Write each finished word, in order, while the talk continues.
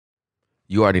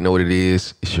You already know what it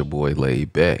is. It's your boy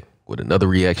Laid Back with another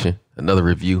reaction, another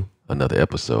review, another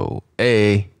episode.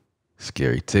 Hey,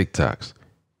 scary TikToks.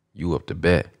 You up to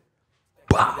bat.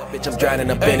 Bitch, I'm drowning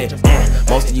up in it.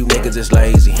 Most of you niggas is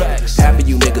lazy. Half of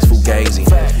you niggas fugazi.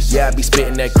 Yeah, I be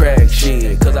spitting that crack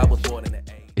shit, cause I was born in the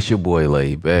 80s. It's your boy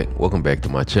Laid Back. Welcome back to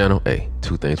my channel. Hey,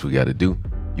 two things we gotta do.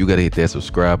 You gotta hit that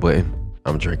subscribe button.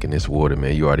 I'm drinking this water,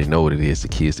 man. You already know what it is. The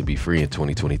kids to be free in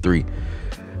 2023.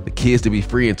 The kids to be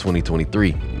free in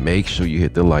 2023. Make sure you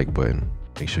hit the like button.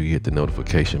 Make sure you hit the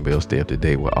notification bell. Stay up to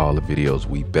date with all the videos.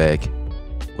 We back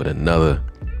with another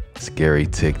scary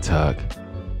TikTok.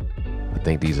 I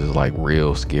think these is like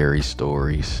real scary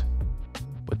stories,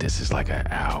 but this is like an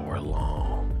hour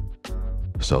long.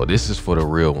 So this is for the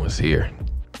real ones here.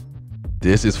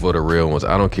 This is for the real ones.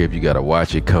 I don't care if you gotta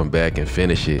watch it, come back and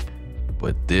finish it,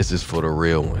 but this is for the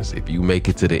real ones. If you make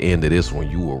it to the end of this one,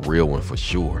 you a real one for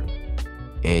sure.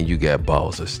 And you got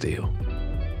balls of steel.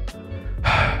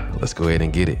 Let's go ahead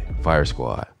and get it. Fire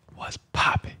Squad, what's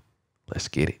popping? Let's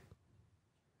get it.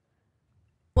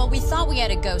 Well, we thought we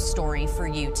had a ghost story for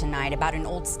you tonight about an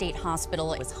old state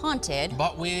hospital. It was haunted.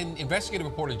 But when investigative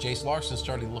reporter Jace Larson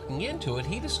started looking into it,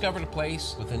 he discovered a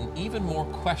place with an even more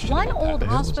questionable One old pattern.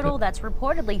 hospital that's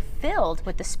reportedly filled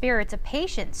with the spirits of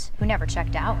patients who never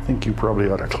checked out. I think you probably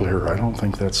ought to clear. I don't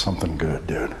think that's something good,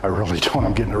 dude. I really don't.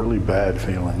 I'm getting a really bad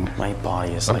feeling. My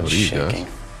body is I know like these shaking.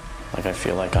 guys. Like I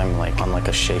feel like I'm like on like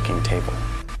a shaking table.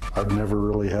 I've never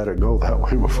really had it go that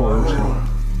way before. So.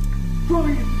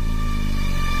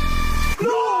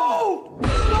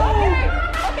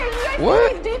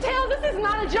 What? Details. This is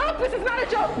not a joke. This is not a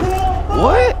joke.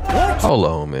 What? Hold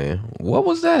on, man. What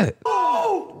was that?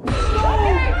 Okay, you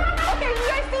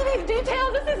guys see these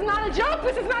details? This is not a joke.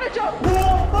 This is not a joke.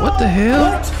 What the hell?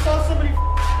 I saw somebody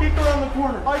peek around the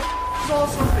corner. I saw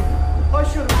something. I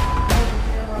should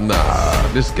have.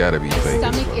 Nah, this gotta be fake.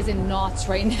 Stomach is in knots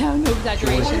right now. No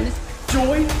exaggeration.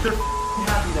 Joy, they're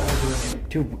happy that we're doing it.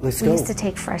 Dude, let's We go. used to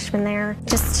take freshmen there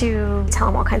just to tell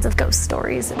them all kinds of ghost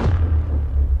stories.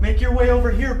 Make your way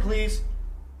over here, please.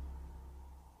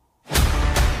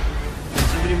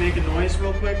 Somebody make a noise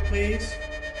real quick, please.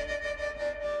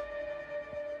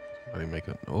 Somebody make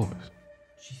a noise.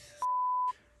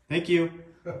 Thank you.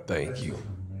 Thank you.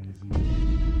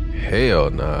 Hell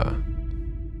nah.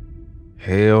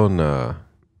 Hell nah.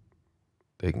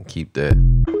 They can keep that.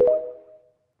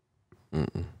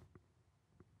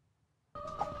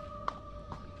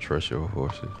 Trust your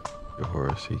horses. Your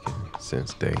horse, he can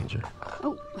sense danger.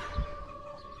 Oh.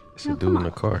 It's a dude in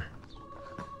the car.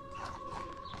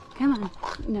 Come on.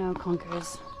 No,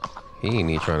 Conkers. He ain't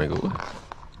even trying to go.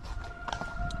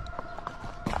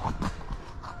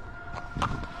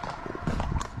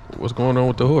 What's going on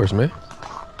with the horse, man?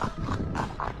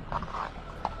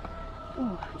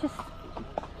 Oh, just...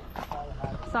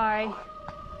 Sorry.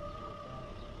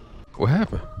 What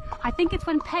happened? I think it's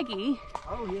when Peggy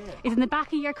is in the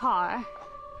back of your car.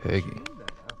 Peggy.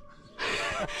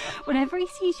 Whenever he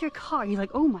sees your car, he's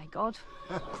like, oh my God.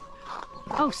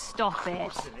 Oh, stop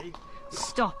it.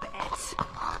 Stop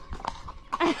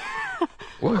it.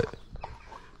 What?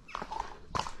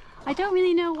 I don't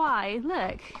really know why.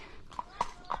 Look.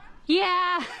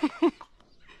 Yeah.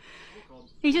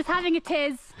 He's just having a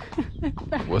tiz.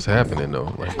 What's happening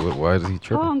though? Like, why is he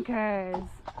tripping? Bonkers.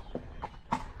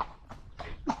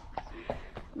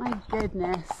 My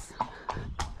goodness.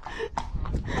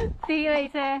 See you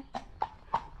later.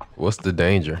 What's the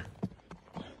danger?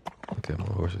 Look at my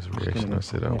horse's reaction. I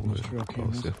said I would.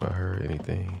 I'll see if I heard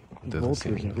anything. It doesn't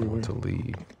seem to want to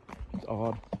leave. It's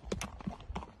odd.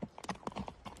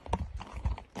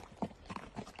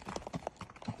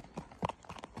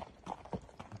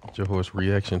 Your horse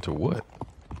reaction to what?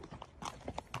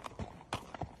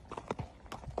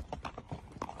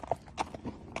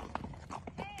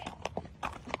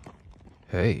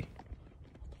 Hey.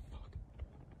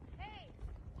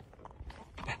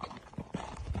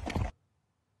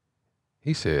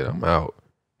 He said, I'm out.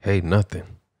 Hey, nothing.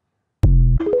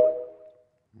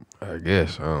 I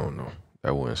guess, I don't know.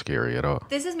 That wasn't scary at all.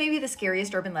 This is maybe the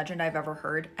scariest urban legend I've ever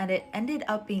heard, and it ended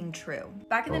up being true.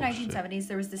 Back in the 1970s,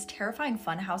 there was this terrifying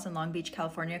fun house in Long Beach,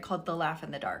 California called The Laugh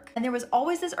in the Dark. And there was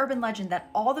always this urban legend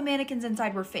that all the mannequins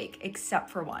inside were fake,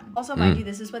 except for one. Also, mind you,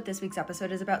 this is what this week's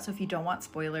episode is about, so if you don't want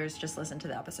spoilers, just listen to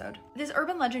the episode. This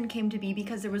urban legend came to be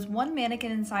because there was one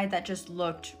mannequin inside that just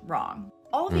looked wrong.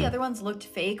 All of the other ones looked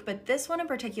fake, but this one in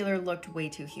particular looked way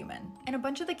too human. And a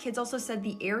bunch of the kids also said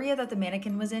the area that the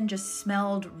mannequin was in just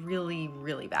smelled really,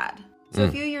 really bad. So a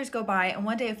few years go by, and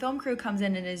one day a film crew comes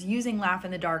in and is using Laugh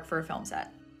in the Dark for a film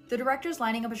set. The director's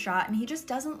lining up a shot and he just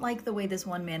doesn't like the way this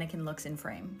one mannequin looks in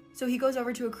frame. So he goes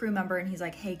over to a crew member and he's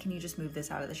like, hey, can you just move this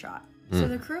out of the shot? So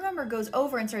the crew member goes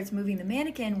over and starts moving the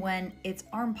mannequin when its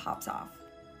arm pops off.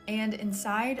 And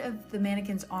inside of the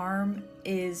mannequin's arm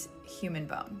is human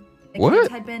bone. The kids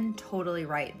had been totally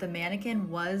right. The mannequin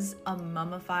was a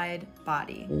mummified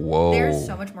body. Whoa. There's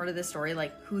so much more to this story,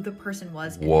 like who the person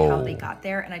was and how they got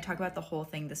there. And I talk about the whole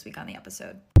thing this week on the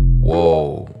episode.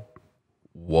 Whoa.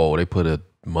 Whoa, they put a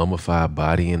mummified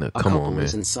body in a... Come on, man.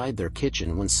 Was inside their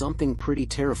kitchen when something pretty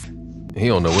terrifying. He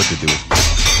don't know what to do.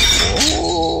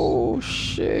 Oh,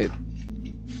 shit.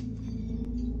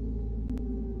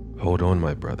 Hold on,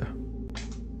 my brother.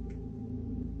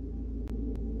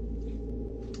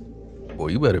 Boy,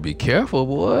 you better be careful,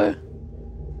 boy.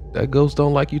 That ghost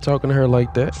don't like you talking to her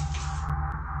like that.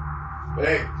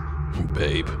 Babe.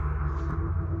 Babe.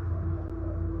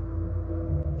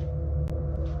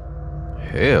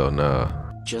 Hell nah.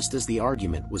 Just as the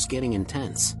argument was getting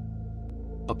intense,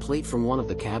 a plate from one of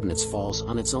the cabinets falls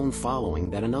on its own, following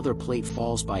that another plate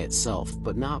falls by itself,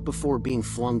 but not before being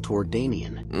flung toward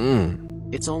Damien.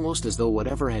 It's almost as though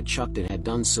whatever had chucked it had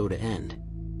done so to end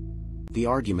the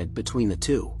argument between the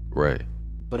two. Right.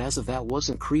 But as if that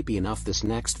wasn't creepy enough, this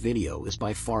next video is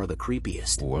by far the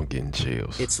creepiest. Oh, I'm getting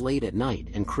chills. It's late at night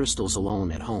and Crystal's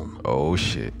alone at home. Oh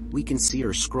shit. We can see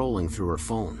her scrolling through her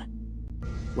phone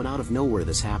when out of nowhere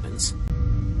this happens.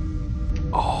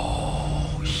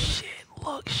 Oh shit,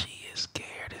 look, she is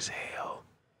scared as hell.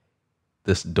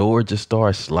 This door just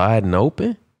starts sliding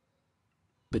open?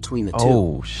 Between the two.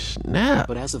 Oh snap.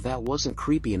 But as if that wasn't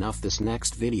creepy enough, this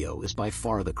next video is by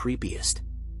far the creepiest.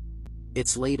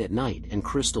 It's late at night and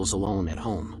Crystal's alone at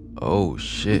home. Oh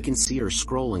shit. We can see her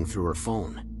scrolling through her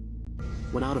phone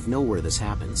when out of nowhere this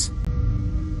happens.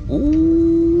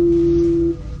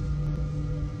 Ooh.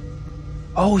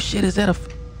 Oh shit, is that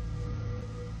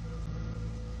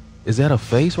a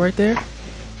face right there?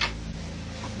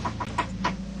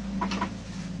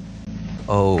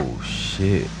 Oh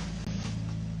shit.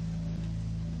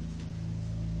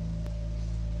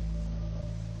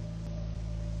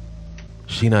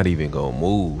 She not even gonna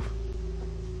move.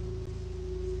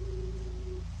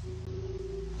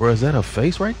 Bro, is that a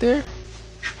face right there?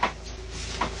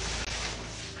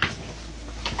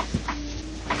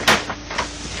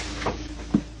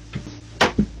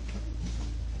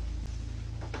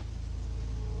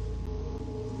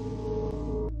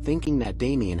 Thinking that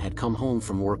Damien had come home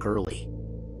from work early,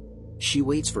 she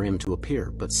waits for him to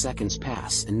appear, but seconds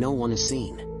pass and no one is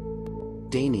seen.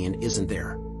 Damien isn't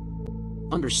there.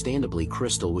 Understandably,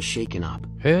 Crystal was shaken up.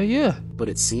 Hell yeah. But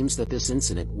it seems that this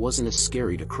incident wasn't as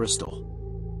scary to Crystal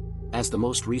as the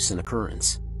most recent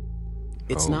occurrence.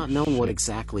 It's not known what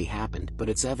exactly happened, but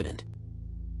it's evident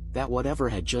that whatever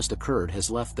had just occurred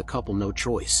has left the couple no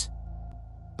choice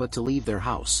but to leave their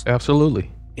house.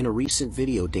 Absolutely. In a recent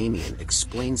video, Damien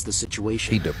explains the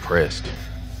situation. He depressed.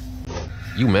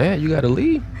 You mad? You gotta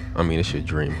leave? I mean, it's your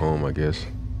dream home, I guess.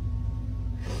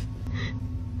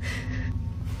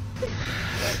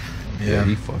 Yeah,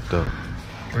 he fucked up.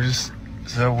 We're just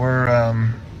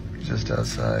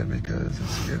outside because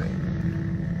it's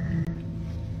getting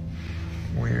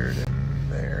weird in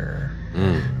there.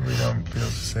 We don't feel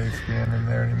safe being in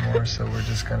there anymore, so we're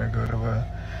just gonna go to a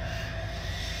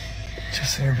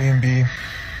Airbnb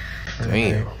for the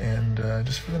night, and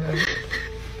just for the night.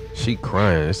 She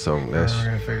crying. It's something that's. We're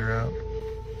gonna figure out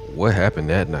what happened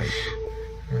that night.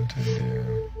 What to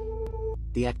do.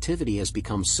 The activity has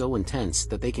become so intense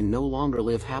that they can no longer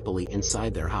live happily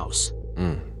inside their house.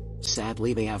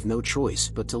 Sadly, they have no choice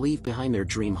but to leave behind their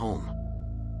dream home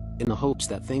in the hopes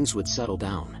that things would settle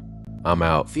down. I'm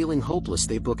out. Feeling hopeless,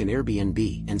 they book an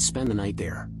Airbnb and spend the night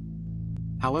there.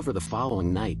 However, the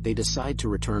following night, they decide to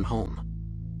return home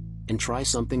and try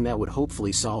something that would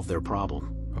hopefully solve their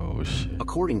problem. Oh shit.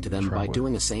 According to them, by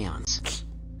doing a seance,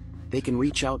 they can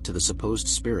reach out to the supposed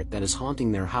spirit that is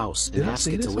haunting their house and ask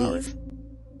it to leave.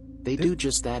 They do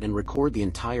just that and record the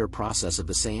entire process of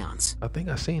the seance. I think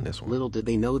I seen this one. Little did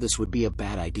they know this would be a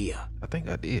bad idea. I think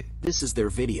I did. This is their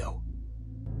video.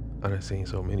 I done seen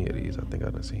so many of these. I think I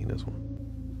done seen this one.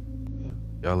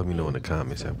 Y'all let me know in the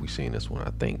comments, have we seen this one? I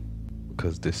think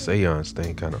because this seance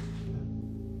thing kind of.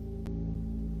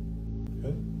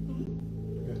 I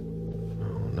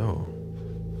don't know.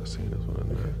 I seen this one or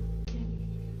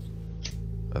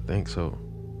not. I think so.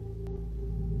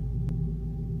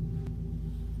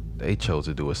 They chose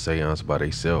to do a seance by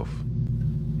themselves.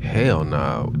 Hell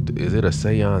no. Is it a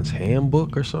seance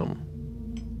handbook or something?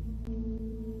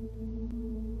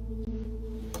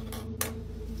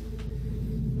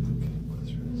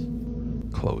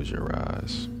 Close your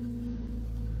eyes.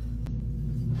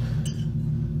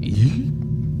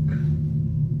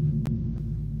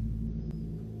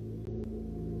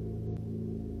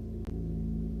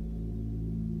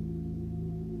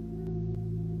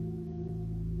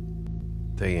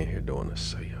 They in here doing a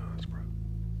seance, bro.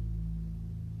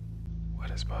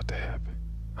 What is about to happen?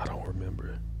 I don't remember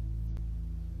it.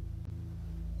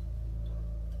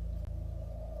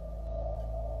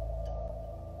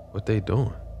 What they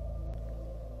doing?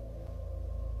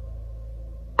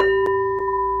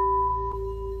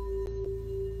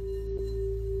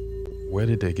 Where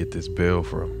did they get this bell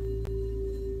from?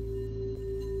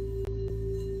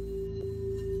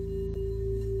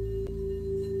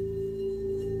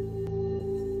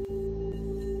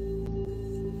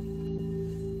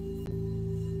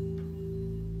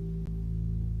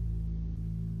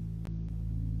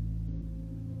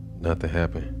 Nothing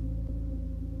happened.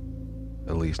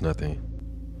 At least nothing.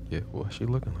 Yeah, why is she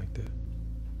looking like that?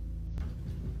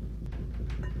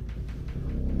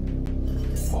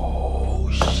 Oh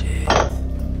shit.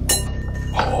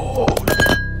 Oh.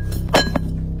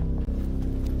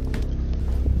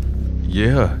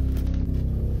 Yeah.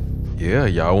 Yeah,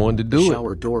 y'all wanted to do it. The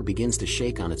shower door begins to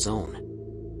shake on its own.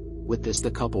 With this,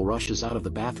 the couple rushes out of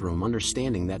the bathroom,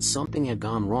 understanding that something had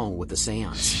gone wrong with the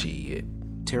seance. Shit.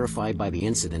 Terrified by the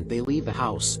incident, they leave the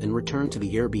house and return to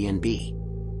the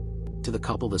Airbnb. To the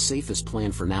couple, the safest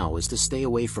plan for now is to stay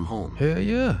away from home. Hell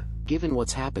yeah. Given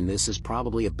what's happened, this is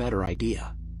probably a better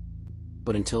idea.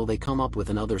 But until they come up with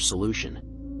another solution,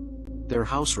 their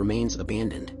house remains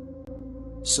abandoned.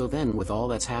 So then, with all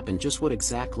that's happened, just what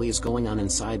exactly is going on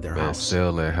inside their house?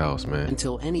 Sell that house, man.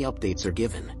 Until any updates are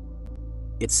given.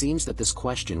 It seems that this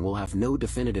question will have no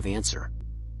definitive answer.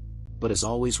 But as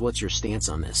always, what's your stance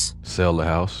on this? Sell the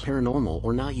house. Paranormal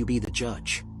or not, you be the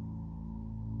judge.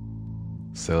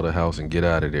 Sell the house and get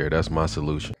out of there. That's my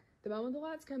solution. The moment the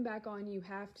lights come back on, you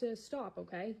have to stop,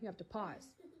 okay? You have to pause.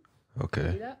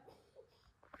 Okay. Do that?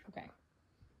 Okay.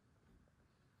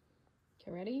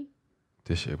 Okay, ready?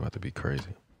 This shit about to be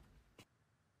crazy.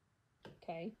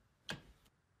 Okay.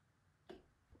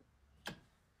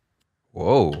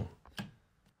 Whoa.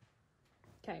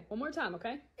 Okay, one more time,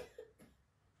 okay?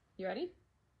 You ready?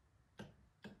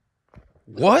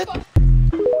 What?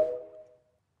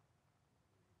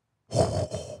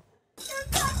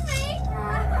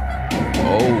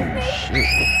 Oh shit.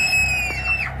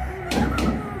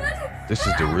 This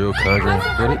is the real Conjuring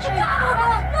footage?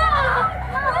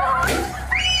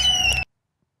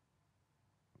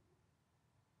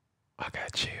 I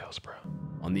got chills, bro.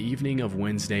 On the evening of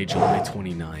Wednesday, July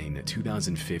 29,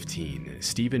 2015,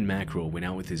 Stephen Mackerel went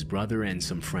out with his brother and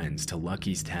some friends to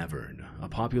Lucky's Tavern, a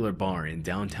popular bar in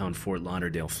downtown Fort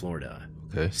Lauderdale, Florida.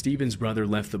 Okay. Stephen's brother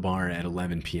left the bar at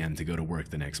 11 p.m. to go to work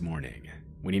the next morning.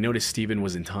 When he noticed Stephen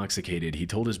was intoxicated, he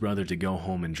told his brother to go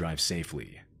home and drive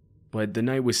safely. But the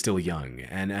night was still young,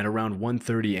 and at around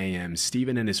 1:30 a.m.,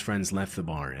 Stephen and his friends left the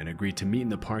bar and agreed to meet in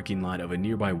the parking lot of a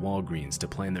nearby Walgreens to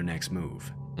plan their next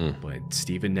move. But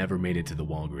Stephen never made it to the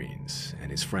Walgreens,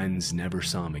 and his friends never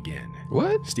saw him again.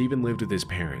 What? Stephen lived with his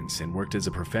parents and worked as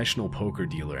a professional poker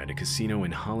dealer at a casino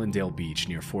in Hollandale Beach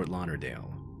near Fort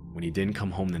Lauderdale. When he didn't come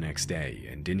home the next day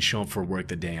and didn't show up for work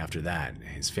the day after that,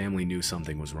 his family knew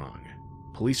something was wrong.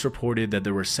 Police reported that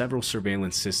there were several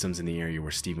surveillance systems in the area where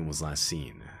Stephen was last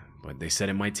seen, but they said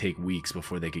it might take weeks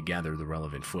before they could gather the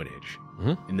relevant footage.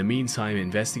 In the meantime,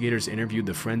 investigators interviewed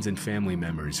the friends and family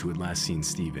members who had last seen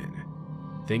Stephen.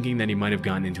 Thinking that he might have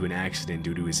gotten into an accident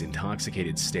due to his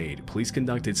intoxicated state, police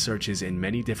conducted searches in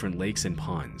many different lakes and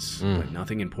ponds, but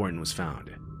nothing important was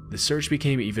found. The search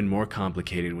became even more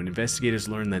complicated when investigators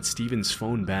learned that Stephen's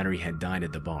phone battery had died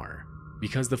at the bar.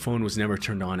 Because the phone was never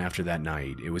turned on after that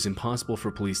night, it was impossible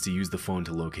for police to use the phone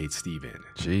to locate Stephen.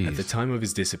 Jeez. At the time of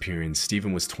his disappearance,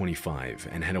 Stephen was 25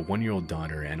 and had a 1-year-old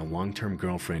daughter and a long-term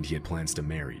girlfriend he had plans to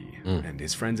marry. And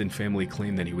his friends and family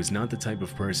claimed that he was not the type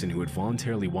of person who would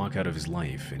voluntarily walk out of his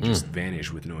life and just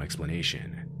vanish with no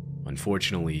explanation.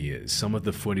 Unfortunately, some of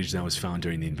the footage that was found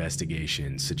during the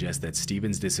investigation suggests that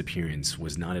Stephen's disappearance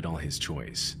was not at all his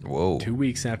choice. Whoa. 2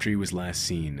 weeks after he was last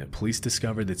seen, police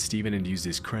discovered that Stephen had used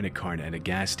his credit card at a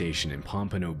gas station in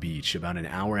Pompano Beach about an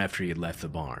hour after he had left the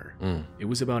bar. It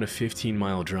was about a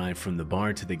 15-mile drive from the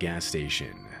bar to the gas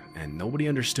station, and nobody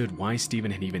understood why Stephen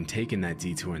had even taken that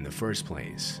detour in the first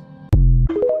place.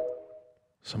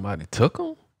 Somebody took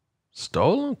him?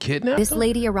 Stole him? Kidnapped him? This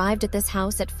lady arrived at this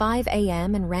house at 5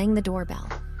 a.m. and rang the doorbell.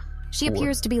 She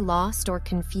appears to be lost or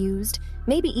confused,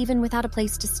 maybe even without a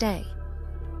place to stay.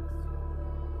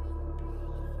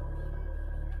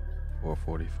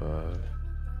 4:45,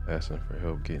 asking for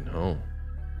help getting home.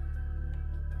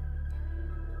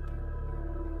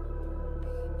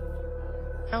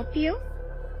 Help you?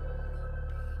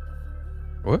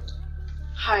 What?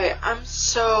 Hi, I'm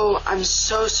so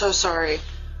sorry.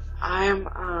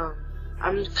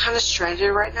 I'm kind of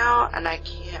stranded right now, and I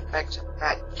can't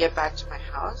get back to my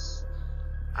house.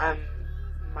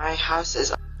 My house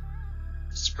is on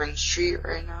Spring Street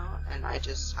right now, and I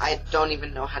don't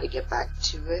even know how to get back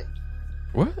to it.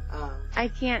 What? I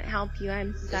can't help you,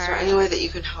 I'm sorry. Is there any way that you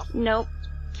can help? Nope,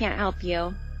 can't help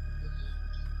you.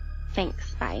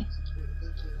 Thanks, bye.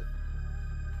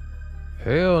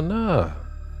 Hell nah.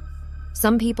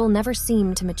 Some people never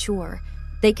seem to mature.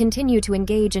 They continue to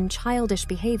engage in childish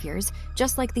behaviors,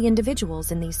 just like the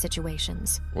individuals in these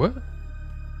situations. What?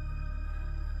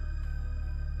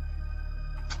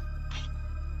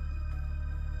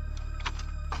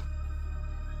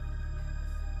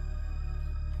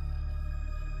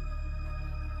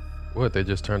 What, they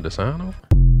just turned the sound off?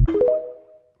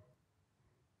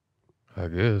 I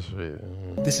guess.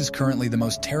 This is currently the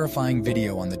most terrifying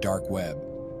video on the dark web.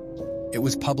 It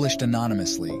was published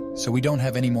anonymously, so we don't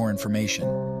have any more information.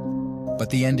 But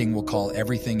the ending will call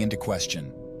everything into question.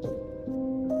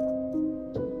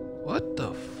 What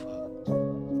the fuck?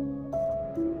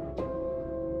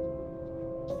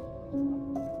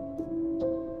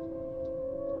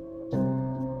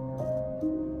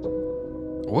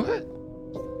 What?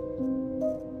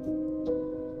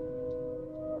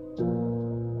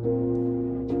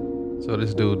 So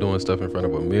this dude doing stuff in front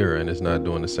of a mirror and it's not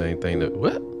doing the same thing that,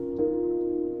 what?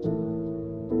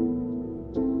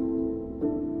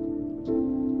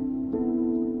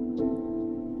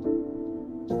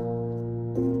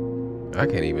 I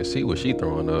can't even see what she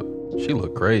throwing up. She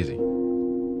look crazy.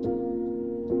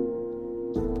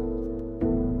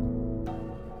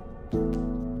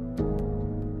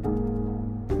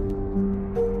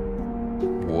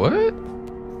 What?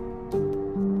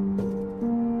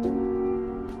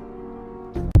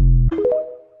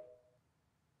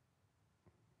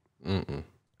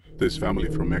 This family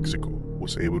from Mexico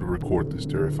was able to record this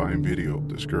terrifying video of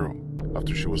this girl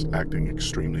after she was acting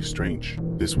extremely strange.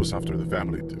 This was after the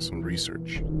family did some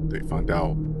research. They found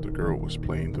out the girl was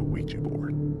playing the Ouija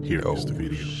board. Here is the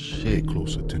video. Pay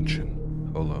close attention.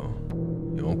 Hold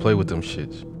on. You don't play with them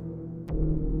shits.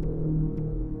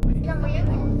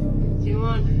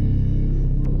 Simón.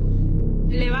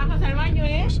 Le bajas al baño,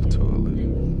 ¿eh? What's the toilet?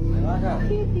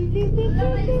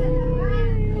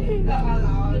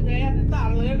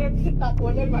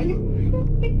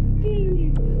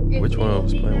 Which one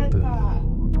was playing with the?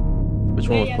 Which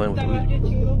one was playing with the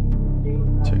Ouija?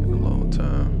 Taking a long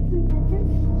time.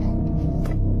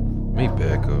 Let me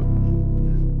back up.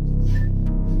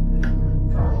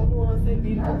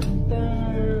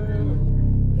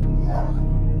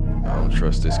 I don't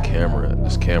trust this camera.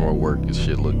 This camera work. This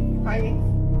shit look.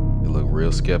 It look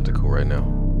real skeptical right now.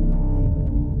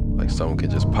 Like someone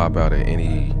could just pop out at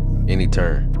any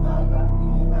turn.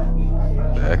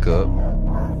 Back up.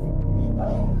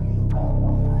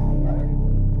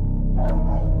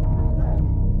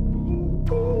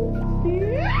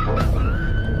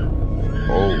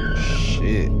 Oh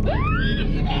shit.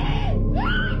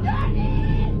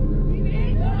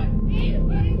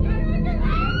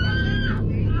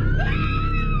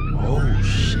 Oh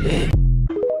shit.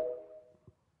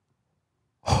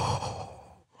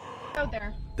 Out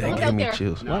there. That Someone's gave out me there.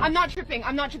 chills. What? I'm not tripping.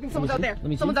 I'm not tripping. Someone's out there.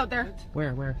 Someone's out there.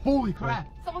 Where? Holy crap.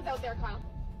 Someone's out there, Kyle.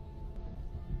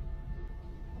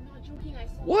 I'm not joking. I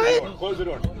saw. What? Close the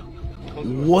door.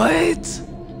 What?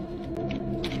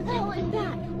 What is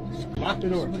that? Lock the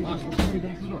door.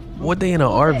 What, they in an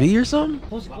RV or something?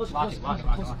 Close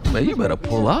it. Man, you better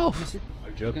pull off. Are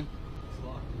you joking?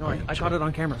 No, I caught it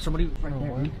on camera. Somebody right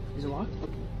there. Is it locked?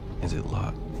 Is it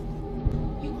locked?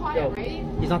 You caught it, right?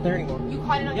 He's not there anymore. You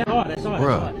caught it on I saw it.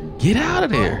 Bruh, get out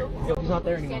of there. Yo, he's not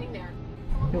there anymore. Standing there.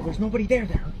 Yo, there's nobody there.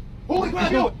 Holy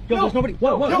crap, Yo, there's nobody.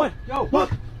 What? Yo,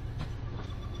 look.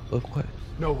 Look what?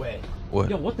 No way. What?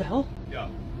 Yo, what the hell? Yo,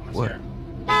 What?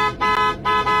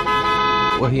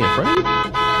 What, he in front of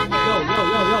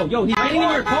you? Yo, he's getting in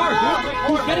your car,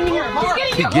 dude. He's getting in your car.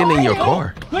 He getting in your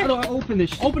car. How do I open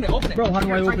this? Open it. Bro, how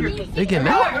do I open it? They getting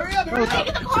out? Hurry up, get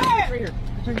in the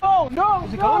car. No.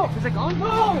 Is it gone?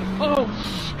 No. Oh.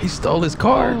 He stole his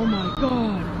car. Oh my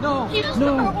god. No. He just took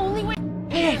our only way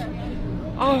there.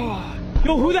 Oh.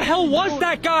 Yo, who the hell was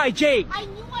that guy, Jake? I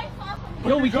knew I saw something.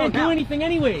 Yo, we can't do anything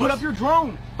anyway. Put up your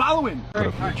drone. Follow him.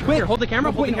 Quick, hold the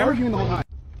camera. Hold the camera. Arguing the whole time.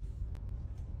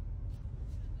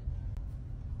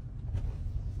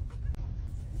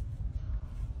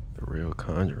 The real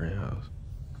Conjuring house.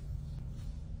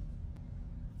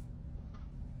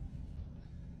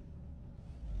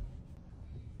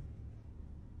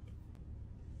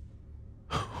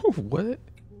 What?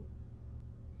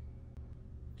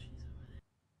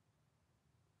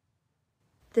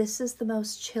 This is the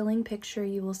most chilling picture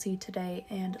you will see today,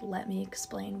 and let me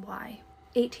explain why.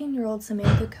 18-year-old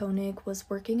Samantha Koenig was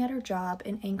working at her job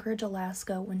in Anchorage,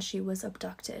 Alaska when she was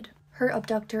abducted. Her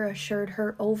abductor assured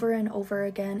her over and over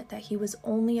again that he was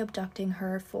only abducting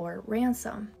her for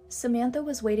ransom. Samantha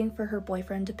was waiting for her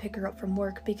boyfriend to pick her up from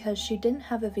work because she didn't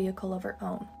have a vehicle of her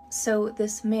own. So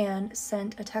this man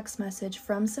sent a text message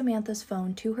from Samantha's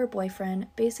phone to her boyfriend,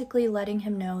 basically letting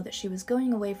him know that she was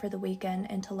going away for the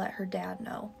weekend and to let her dad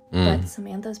know. But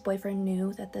Samantha's boyfriend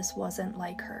knew that this wasn't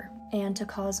like her. And to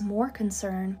cause more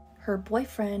concern, her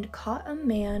boyfriend caught a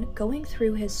man going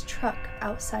through his truck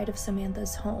outside of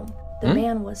Samantha's home. The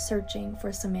man was searching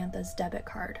for Samantha's debit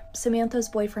card. Samantha's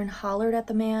boyfriend hollered at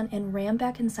the man and ran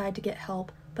back inside to get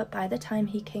help, but by the time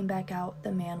he came back out,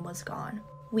 the man was gone.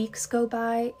 Weeks go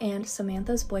by, and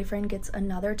Samantha's boyfriend gets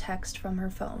another text from her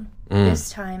phone.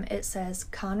 This time it says,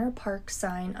 Connor Park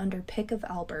sign under pic of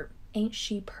Albert. Ain't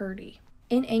she purty?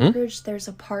 In Anchorage, there's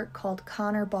a park called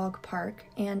Connor Bog Park,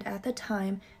 and at the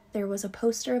time, there was a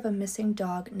poster of a missing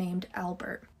dog named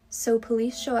Albert. So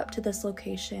police show up to this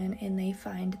location and they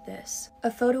find this.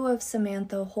 A photo of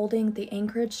Samantha holding the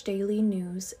Anchorage Daily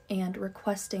News and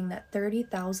requesting that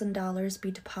 $30,000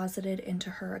 be deposited into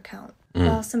her account.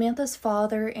 While Samantha's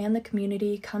father and the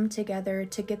community come together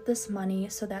to get this money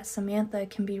so that Samantha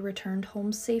can be returned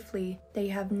home safely, they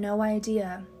have no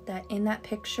idea that in that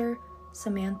picture,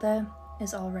 Samantha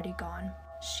is already gone.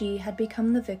 She had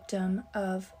become the victim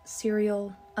of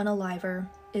serial unaliver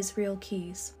Israel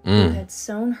Keys, who had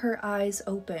sewn her eyes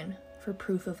open for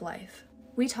proof of life.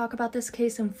 We talk about this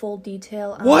case in full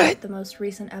detail on the most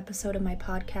recent episode of my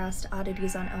podcast,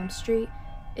 Oddities on Elm Street.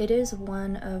 It is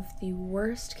one of the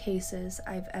worst cases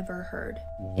I've ever heard.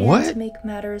 And to make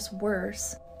matters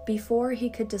worse, before he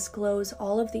could disclose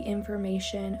all of the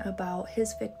information about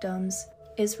his victims,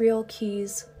 Israel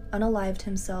Keys unalived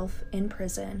himself in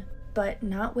prison, but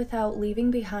not without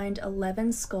leaving behind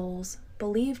 11 skulls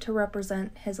believed to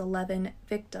represent his 11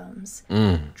 victims,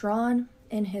 drawn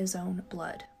in his own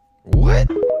blood. What?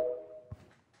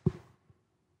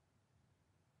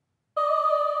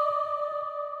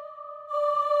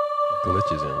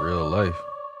 Glitches in real life.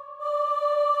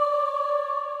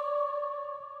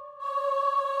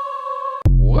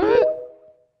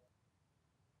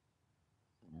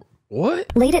 What?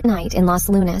 Late at night in Los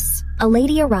Lunas, a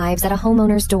lady arrives at a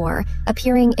homeowner's door,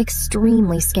 appearing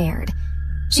extremely scared.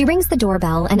 She rings the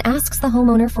doorbell and asks the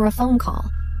homeowner for a phone call.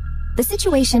 The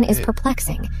situation is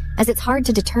perplexing, as it's hard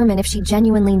to determine if she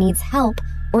genuinely needs help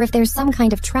or if there's some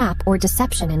kind of trap or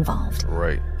deception involved.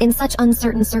 Right. In such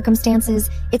uncertain circumstances,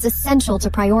 it's essential to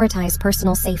prioritize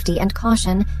personal safety and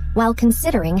caution while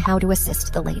considering how to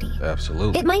assist the lady.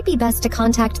 Absolutely. It might be best to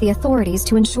contact the authorities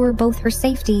to ensure both her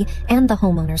safety and the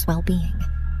homeowner's well-being.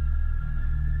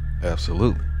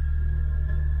 Absolutely.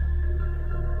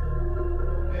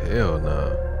 Hell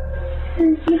no.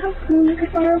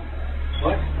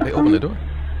 What? Hey, open the door.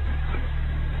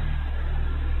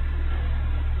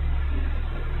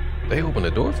 They opened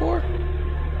the door for her?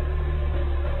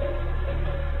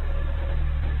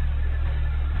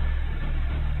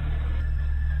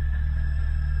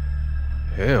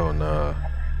 Hell nah.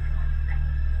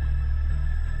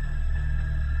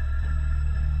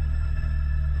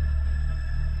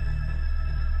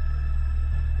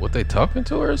 What, they talking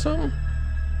to her or something?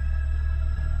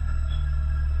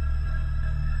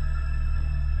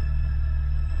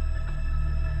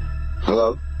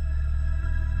 Hello?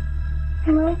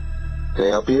 Hello? Can I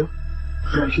help you?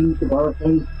 Can she use the bar,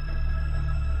 please?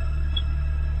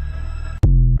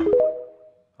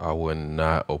 I would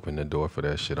not open the door for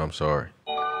that shit. I'm sorry.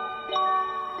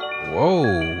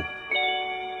 Whoa.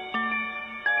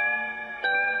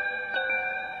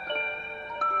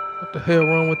 What the hell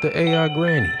wrong with the AI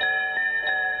granny?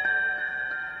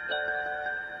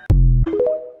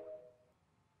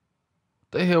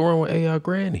 What the hell wrong with AI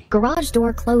granny? Garage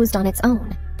door closed on its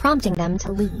own, prompting them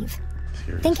to leave.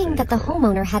 Thinking that the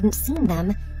homeowner hadn't seen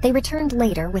them, they returned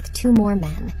later with 2 more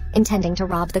men, intending to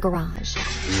rob the garage.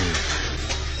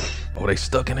 Oh, they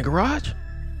stuck in the garage?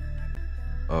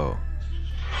 Oh.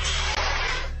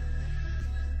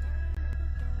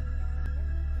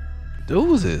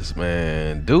 Dudes is,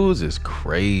 man. Dudes is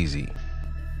crazy.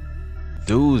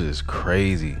 Dudes is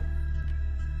crazy.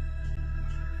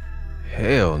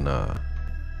 Hell nah.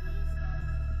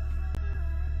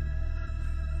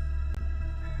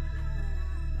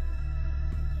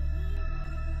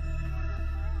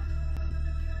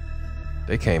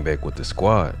 They came back with the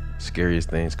squad. Scariest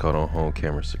things caught on home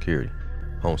camera security.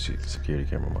 Home security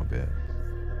camera, my bad.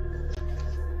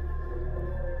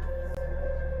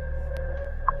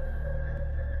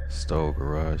 Stole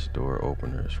garage door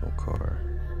openers from car.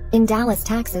 In Dallas,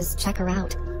 Texas, check her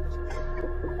out.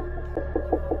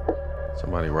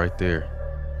 Somebody right there.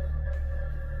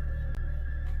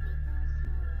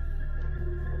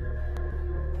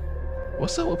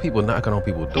 What's up with people knocking on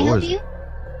people's doors?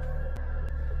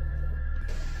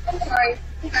 Sorry.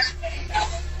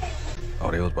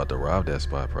 Oh, they was about to rob that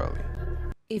spot probably.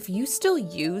 If you still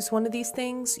use one of these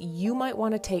things, you might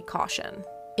want to take caution.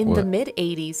 In What? the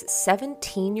mid-80s,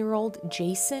 17-year-old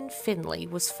Jason Finley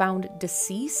was found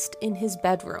deceased in his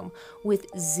bedroom with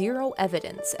zero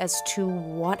evidence as to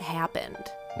what happened.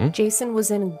 Jason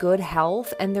was in good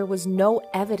health, and there was no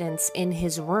evidence in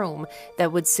his room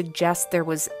that would suggest there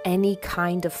was any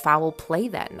kind of foul play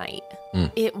that night.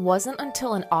 It wasn't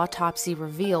until an autopsy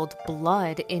revealed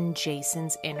blood in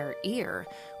Jason's inner ear,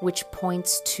 which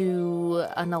points to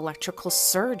an electrical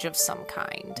surge of some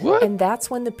kind. What? And that's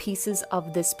when the pieces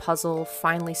of this puzzle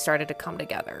finally started to come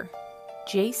together.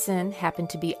 Jason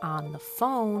happened to be on the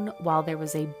phone while there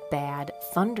was a bad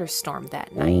thunderstorm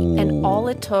that night. And all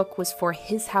it took was for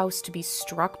his house to be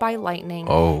struck by lightning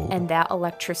and that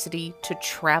electricity to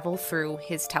travel through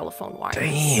his telephone wires.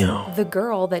 Damn. The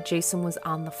girl that Jason was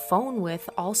on the phone with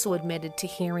also admitted to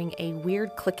hearing a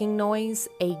weird clicking noise,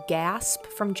 a gasp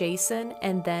from Jason,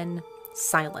 and then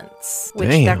silence. Which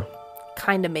that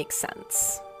kind of makes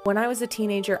sense. When I was a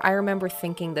teenager, I remember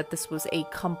thinking that this was a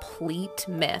complete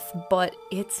myth, but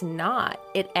it's not.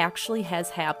 It actually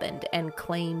has happened and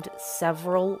claimed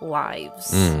several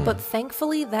lives. But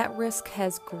thankfully, that risk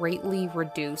has greatly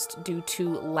reduced due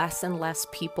to less and less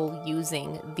people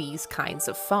using these kinds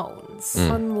of phones.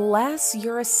 Unless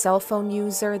you're a cell phone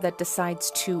user that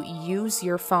decides to use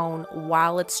your phone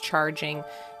while it's charging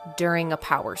during a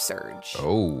power surge.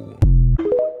 Oh.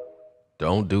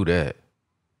 Don't do that.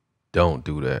 Don't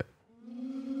do that.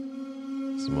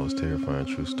 It's the most terrifying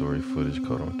true story footage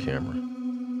caught on camera.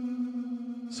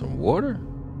 Some water?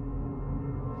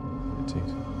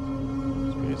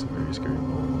 Experienced a very scary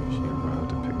moment when she arrived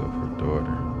to pick up her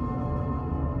daughter.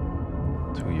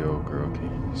 2-year-old girl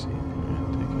came to see me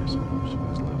and take care of someone she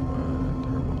was left behind.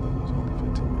 Her mother was only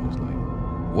 15 minutes late.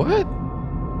 What?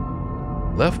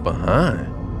 Left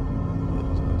behind? Mother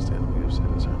was understandably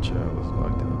upset as her child was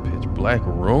locked in a pitch black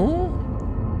room?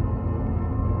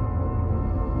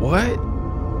 What?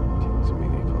 Kids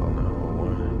immediately call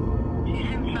 911. She's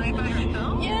inside by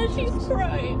herself? Yeah, she's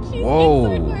crying. She's Whoa,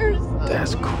 inside by herself.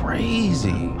 that's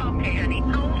crazy. Okay, honey.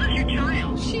 How old is your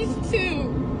child? She's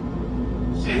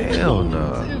 2. Hell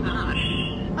no.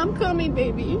 I'm coming,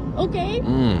 baby. Okay?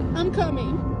 I'm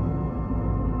coming.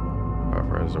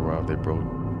 Firefighters arrived. They broke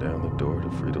down the door to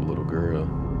free the little girl.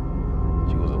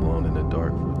 She was alone in the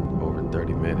dark for over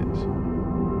 30 minutes.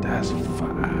 That's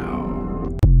foul.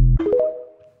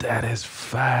 That is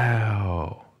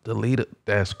foul. Delete it.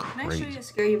 That's Can I show crazy. you a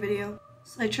scary video?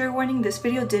 Slight trigger warning, this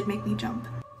video did make me jump.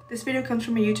 This video comes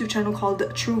from a YouTube channel called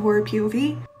True Horror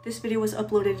POV. This video was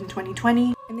uploaded in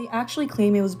 2020, and they actually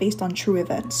claim it was based on true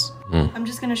events. I'm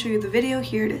just gonna show you the video.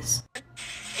 Here it is.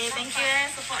 Thank you.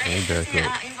 Support Hey, back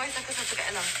up. invoice aku satu kat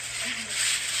dalam.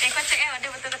 Kau check ada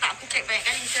betul ke tak? Aku check banyak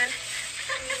kali, Sir.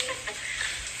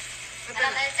 Betul.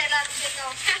 Dah check lah tiket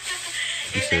kau.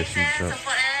 Thanks, Sir.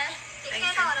 Support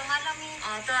Tiket kau ada malam ni.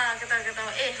 Tu lah, kata.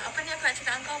 Apa ni aku nak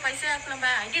cakap kau, Paisal aku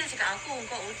lambat. Dia cakap aku,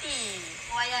 kau OT.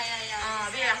 Oh, ya.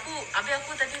 Habis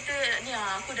aku tadi tu, ni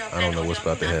aku dah I don't know what's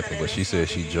about to happen, but she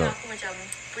said she jumped. Aku macam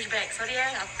push back. Sorry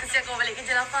aku kesian kau balik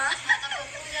kerja lapar.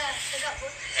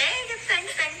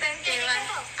 Thanks. Okay, bye.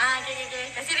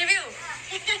 Okay. Kasih review.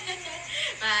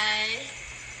 Bye.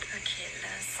 Okay,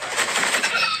 last.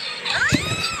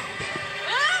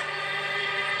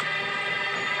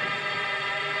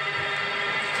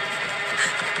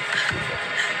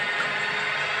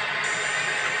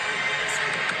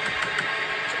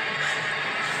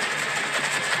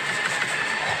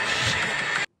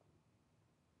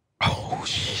 Oh,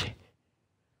 shit.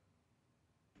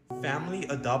 Family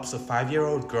adopts a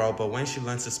 5-year-old girl, but when she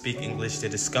learns to speak English, they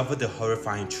discover the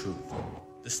horrifying truth.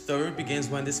 The story begins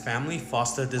when this family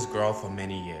fostered this girl for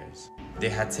many years. They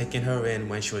had taken her in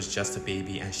when she was just a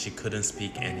baby and she couldn't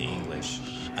speak any English.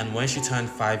 And when she turned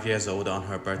 5 years old on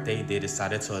her birthday, they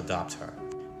decided to adopt her.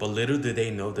 But little did they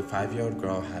know the 5-year-old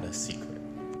girl had a secret.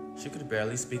 She could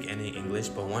barely speak any English,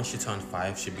 but once she turned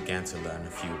 5, she began to learn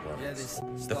a few words.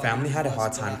 The family had a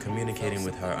hard time communicating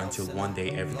with her until one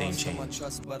day everything changed.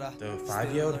 The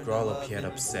 5-year-old girl appeared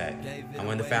upset, and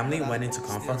when the family went in to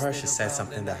comfort her, she said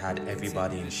something that had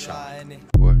everybody in shock.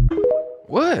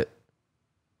 What?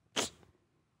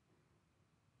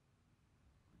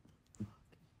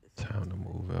 Time to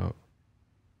move out.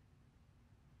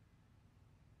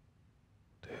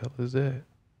 The hell is that?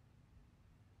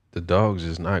 The dog's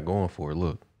just not going for it.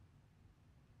 Look.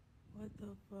 What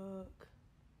the fuck?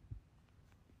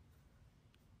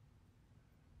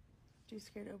 Too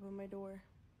scared to open my door.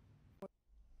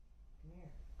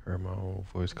 Heard my own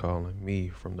voice calling me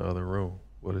from the other room.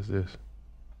 What is this?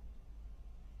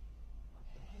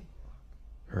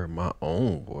 Heard my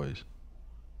own voice.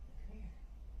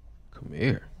 Come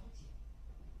here.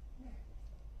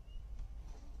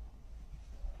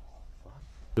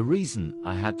 The reason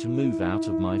I had to move out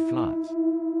of my flat.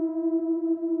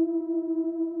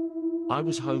 I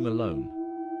was home alone.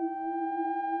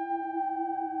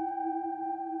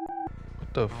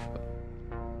 What the fuck?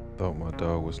 Thought my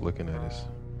dog was looking at his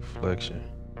reflection.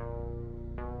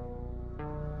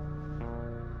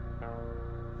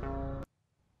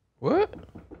 What?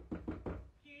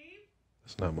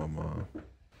 That's not my mom.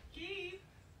 Gabe,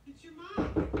 it's your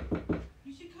mom.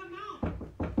 You should come out.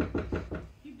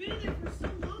 You've been there for so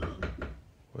long.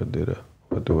 What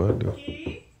do I do?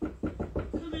 Gabe,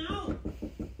 come out.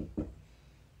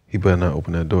 He better not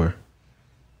open that door.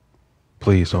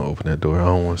 Please don't open that door. I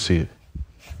don't want to see it.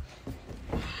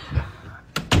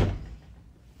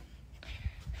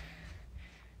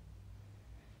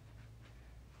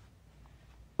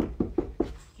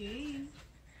 Gabe,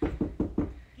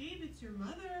 it's your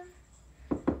mother.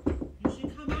 You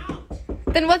should come out.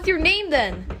 Then what's your name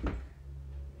then?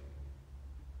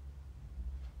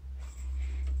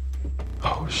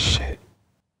 Oh shit.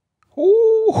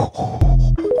 Ooh.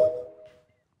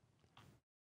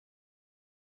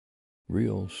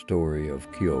 Real story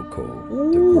of Kyoko,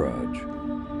 the Grudge.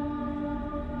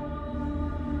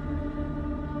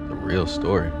 The real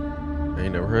story. I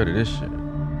ain't never heard of this shit.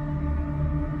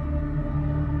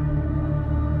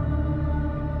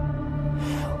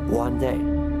 One day,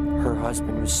 her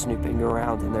husband was snooping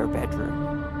around in their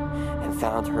bedroom and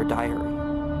found her diary.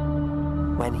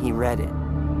 When he read it,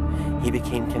 he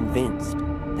became convinced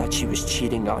that she was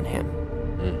cheating on him.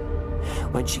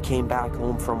 When she came back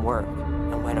home from work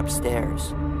and went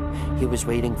upstairs, he was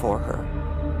waiting for her,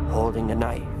 holding a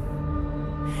knife.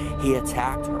 He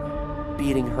attacked her,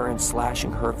 beating her and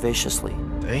slashing her viciously,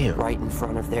 right in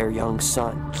front of their young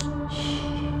son.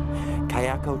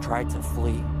 Kayako tried to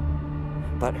flee,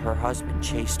 but her husband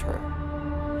chased her.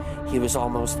 He was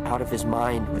almost out of his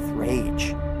mind with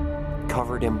rage.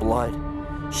 Covered in blood,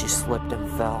 she slipped and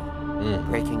fell,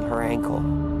 breaking her ankle.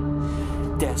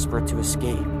 Desperate to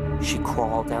escape, she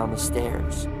crawled down the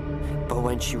stairs. But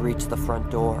when she reached the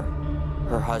front door,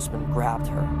 her husband grabbed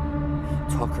her,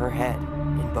 took her head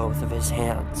in both of his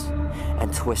hands,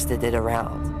 and twisted it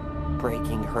around,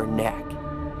 breaking her neck.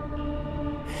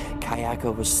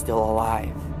 Kayako was still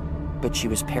alive, but she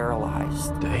was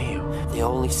paralyzed. Damn. The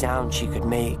only sound she could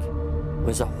make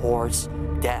was a hoarse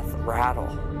death rattle.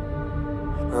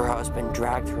 Her husband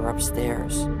dragged her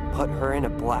upstairs, put her in a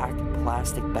black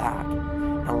plastic bag,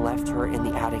 and left her in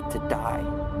the attic to die.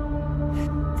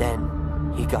 Then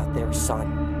he got their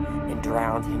son and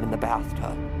drowned him in the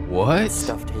bathtub. What? And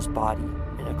stuffed his body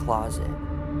in a closet.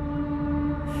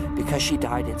 Because she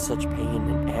died in such pain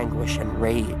and anguish and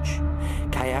rage,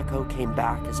 Kayako came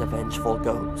back as a vengeful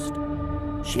ghost.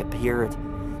 She appeared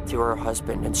to her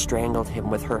husband and strangled him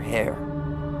with her hair.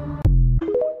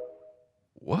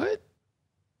 What?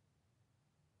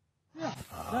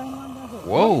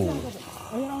 Whoa.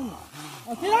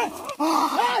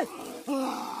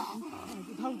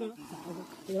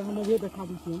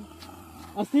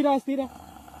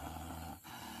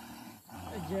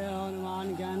 जय हनुमान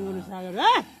ज्ञान गुण सागर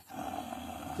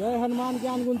जय हनुमान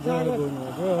ज्ञान गुण सागर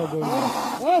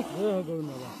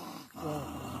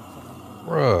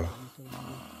Bruh.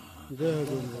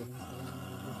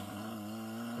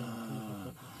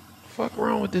 Fuck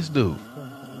wrong with this dude?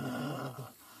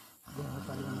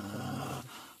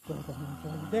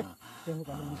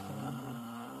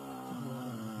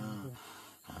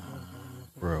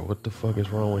 Bro, what the fuck is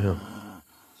wrong with him?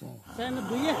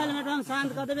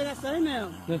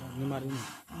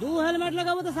 Helmet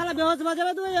लगा वो तो साला बेहोश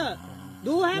बजावे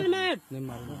दो हेलमेट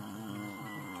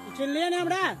चिन लिया नहीं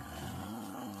हमरा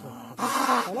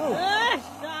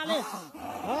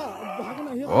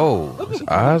Oh, his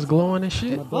eyes glowing and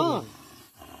shit?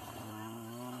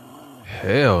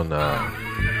 Hell nah.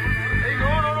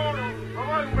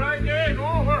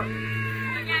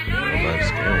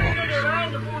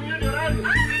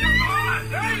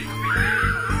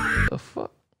 The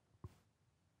fuck?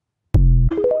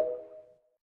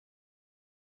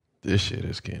 This shit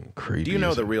is getting creepy. Do you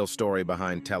know the real story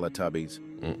behind Teletubbies?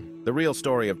 The real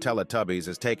story of Teletubbies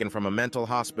is taken from a mental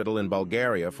hospital in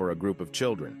Bulgaria for a group of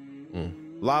children.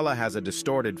 Lala has a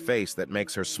distorted face that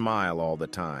makes her smile all the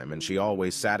time, and she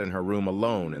always sat in her room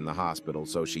alone in the hospital,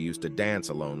 so she used to dance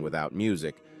alone without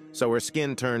music, so her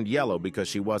skin turned yellow because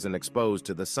she wasn't exposed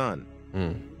to the sun.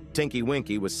 Tinky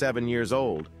Winky was 7 years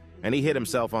old, and he hit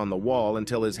himself on the wall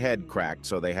until his head cracked,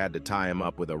 so they had to tie him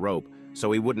up with a rope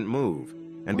so he wouldn't move.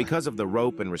 And because of the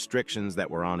rope and restrictions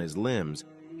that were on his limbs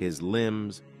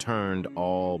turned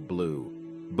all blue.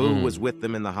 Boo was with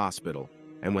them in the hospital,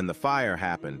 and when the fire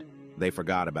happened, they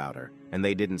forgot about her, and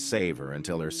they didn't save her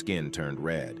until her skin turned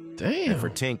red. Damn. And for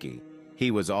Tinky, he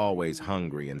was always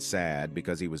hungry and sad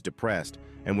because he was depressed,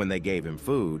 and when they gave him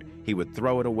food, he would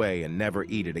throw it away and never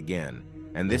eat it again.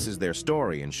 And this is their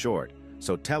story in short.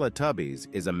 So Teletubbies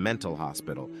is a mental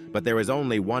hospital, but there is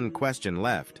only one question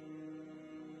left.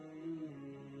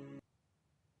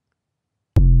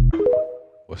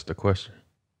 What's the question?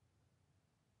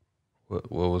 What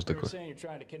was the You're question? saying you're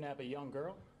trying to kidnap a young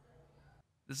girl?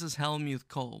 This is Helmuth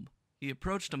Kolb. He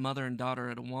approached a mother and daughter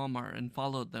at a Walmart and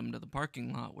followed them to the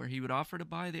parking lot where he would offer to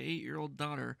buy the 8-year-old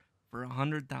daughter for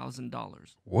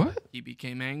 $100,000. What? He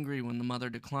became angry when the mother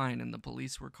declined and the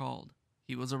police were called.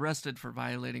 He was arrested for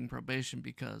violating probation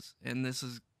because, and this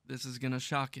is gonna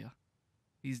shock you,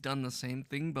 he's done the same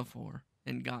thing before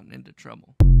and gotten into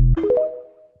trouble.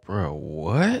 Bro,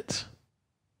 what?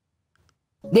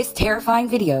 This terrifying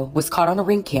video was caught on a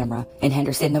Ring camera in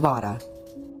Henderson, Nevada.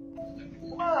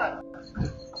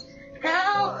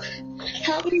 Help!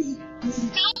 Help me!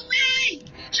 Help me!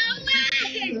 Help me!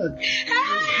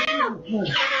 Help!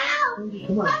 Help!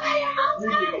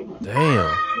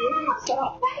 Damn.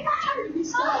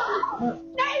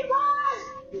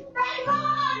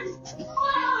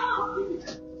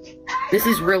 This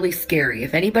is really scary.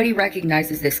 If anybody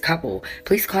recognizes this couple,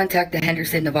 please contact the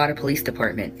Henderson, Nevada Police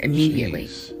Department immediately.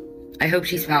 Jeez. I hope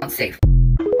she's found safe.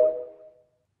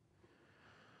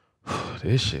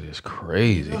 This shit is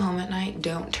crazy. Go home at night,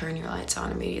 don't turn your lights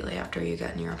on immediately after you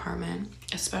get in your apartment,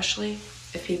 especially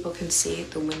if people can see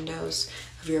the windows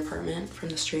of your apartment from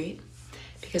the street,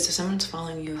 because if someone's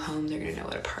following you home, they're gonna know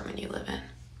what apartment you live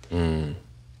in.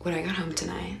 When I got home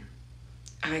tonight,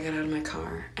 I got out of my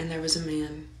car and there was a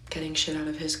man getting shit out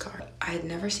of his car. I had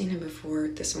never seen him before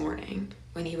this morning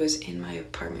when he was in my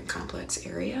apartment complex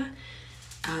area,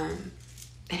 and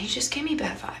he just gave me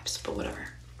bad vibes, but whatever.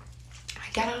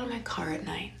 I got out of my car at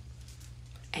night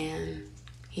and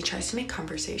he tries to make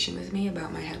conversation with me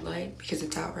about my headlight because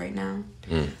it's out right now.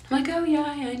 I'm like, oh yeah,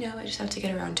 I know, I just have to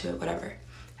get around to it, whatever.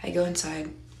 I go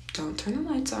inside, don't turn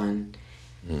the lights on,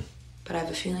 but I have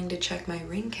a feeling to check my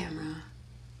Ring camera.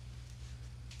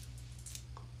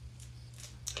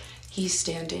 He's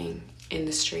standing in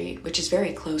the street, which is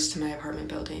very close to my apartment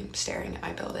building, staring at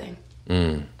my building.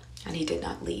 And he did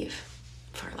not leave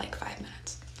for like 5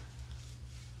 minutes.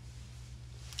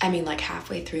 I mean, like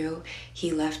halfway through,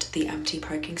 he left the empty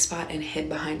parking spot and hid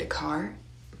behind a car,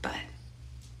 but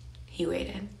he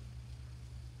waited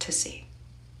to see.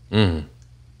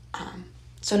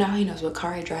 So now he knows what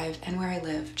car I drive and where I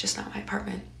live, just not my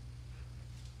apartment.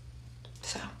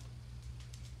 So,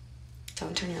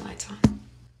 don't turn your lights on.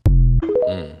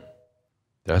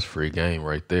 That's free game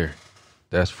right there.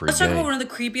 That's free Let's talk game. about one of the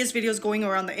creepiest videos going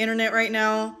around the internet right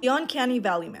now. The Uncanny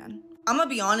Valley Man. I'm gonna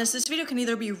be honest, this video can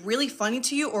either be really funny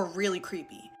to you or really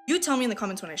creepy. You tell me in the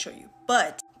comments when I show you.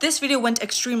 But this video went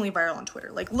extremely viral on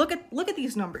Twitter. Like, look at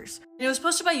these numbers. And it was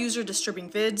posted by user Disturbing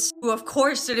Vids, who of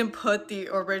course didn't put the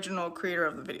original creator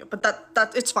of the video, but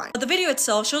that it's fine. But the video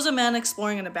itself shows a man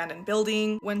exploring an abandoned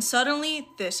building when suddenly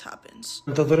this happens.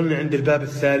 انتظرني عند الباب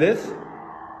الثالث.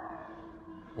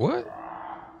 What?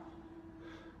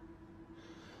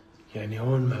 يعني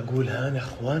هون معقول هان يا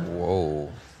اخوان؟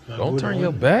 Whoa. Don't turn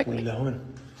your back.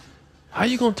 How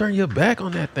you gonna turn your back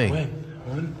on that thing? وين؟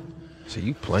 هون؟ So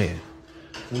you playing.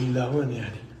 ولا هون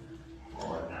يعني؟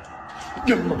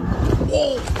 يلا.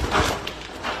 Whoa.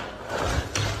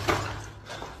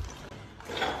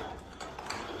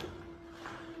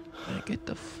 Man, get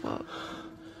the fuck.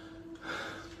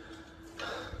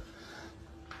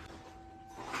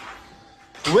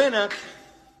 وينك؟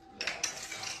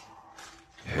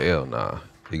 Hell nah.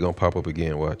 He gonna pop up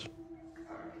again, watch.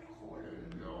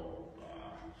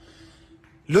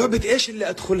 لعبة ايش اللي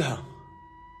ادخلها؟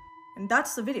 And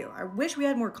that's the video. I wish we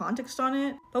had more context on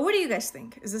it. But what do you guys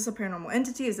think? Is this a paranormal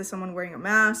entity? Is this someone wearing a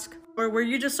mask? Or were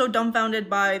you just so dumbfounded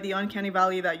by the Uncanny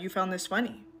Valley that you found this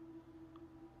funny?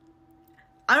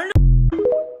 I don't know.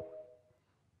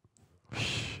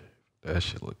 That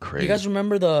shit look crazy. You guys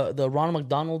remember the Ronald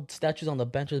McDonald statues on the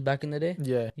benches back in the day?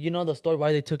 Yeah. You know the story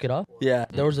why they took it off? Yeah.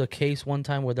 There was a case one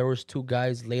time where there was two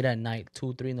guys late at night,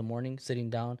 2, 3 in the morning, sitting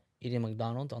down eating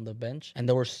McDonald's on the bench, and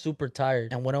they were super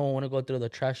tired. And one of them wanted to go throw the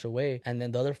trash away, and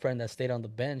then the other friend that stayed on the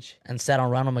bench and sat on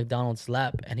Ronald McDonald's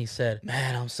lap, and he said,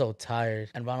 "Man, I'm so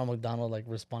tired." And Ronald McDonald like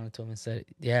responded to him and said,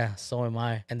 "Yeah, so am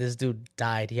I." And this dude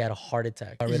died. He had a heart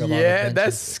attack. Yeah,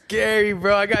 that's scary,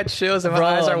 bro. I got chills and my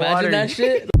eyes are imagine watering. that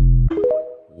shit.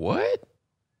 What?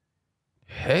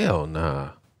 Hell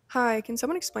nah. Hi, can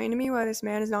someone explain to me why this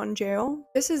man is not in jail?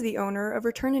 This is the owner of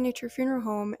Return to Nature Funeral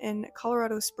Home in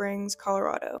Colorado Springs,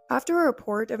 Colorado. After a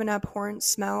report of an abhorrent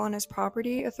smell on his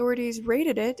property, authorities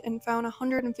raided it and found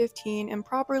 115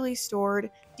 improperly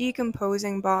stored,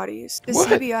 decomposing bodies. The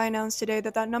CBI announced today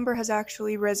that that number has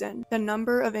actually risen. The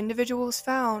number of individuals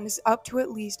found is up to at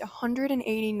least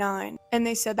 189, and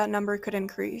they said that number could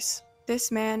increase.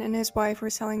 This man and his wife were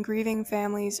selling grieving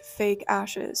families fake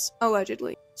ashes,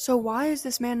 allegedly. So why is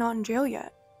this man not in jail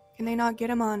yet? Can they not get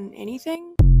him on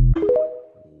anything?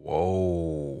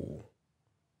 Whoa.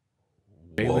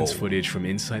 Surveillance footage from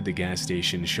inside the gas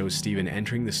station shows Steven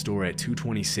entering the store at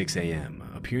 2:26 a.m.,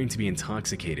 appearing to be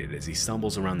intoxicated as he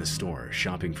stumbles around the store,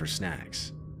 shopping for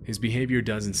snacks. His behavior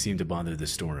doesn't seem to bother the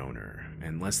store owner,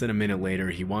 and less than a minute later,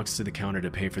 he walks to the counter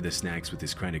to pay for the snacks with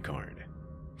his credit card.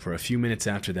 For a few minutes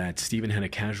after that, Steven had a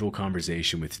casual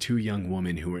conversation with two young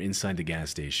women who were inside the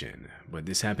gas station, but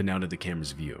this happened out of the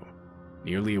camera's view.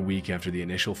 Nearly a week after the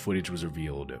initial footage was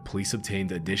revealed, police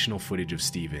obtained additional footage of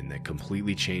Steven that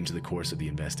completely changed the course of the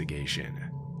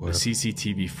investigation. The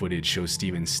CCTV footage shows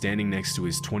Steven standing next to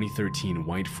his 2013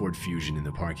 white Ford Fusion in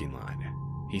the parking lot.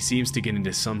 He seems to get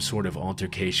into some sort of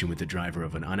altercation with the driver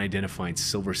of an unidentified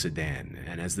silver sedan,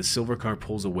 and as the silver car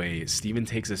pulls away, Steven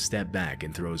takes a step back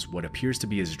and throws what appears to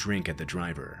be his drink at the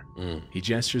driver. He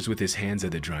gestures with his hands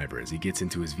at the driver as he gets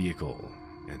into his vehicle,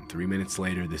 and 3 minutes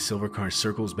later, the silver car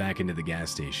circles back into the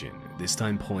gas station, this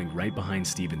time pulling right behind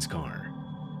Steven's car.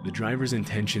 The driver's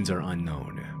intentions are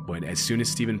unknown, but as soon as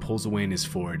Steven pulls away in his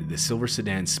Ford, the silver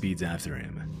sedan speeds after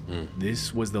him.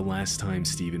 This was the last time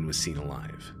Steven was seen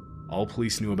alive. All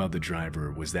police knew about the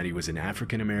driver was that he was an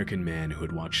African-American man who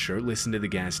had walked shirtless into the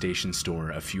gas station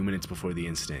store a few minutes before the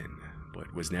incident,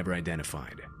 but was never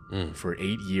identified. For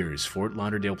 8 years, Fort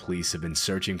Lauderdale police have been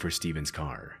searching for Steven's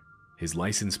car. His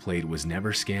license plate was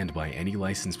never scanned by any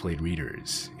license plate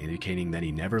readers, indicating that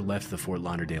he never left the Fort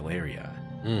Lauderdale area.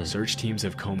 Search teams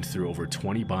have combed through over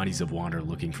 20 bodies of water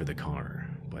looking for the car,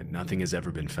 but nothing has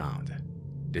ever been found.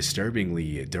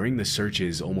 Disturbingly, during the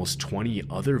searches, almost 20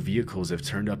 other vehicles have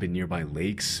turned up in nearby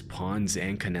lakes, ponds,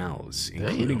 and canals,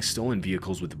 including stolen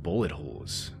vehicles with bullet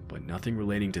holes, but nothing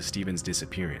relating to Steven's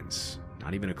disappearance,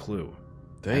 not even a clue.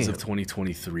 As of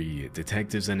 2023,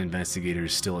 detectives and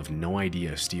investigators still have no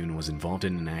idea if Steven was involved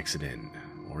in an accident,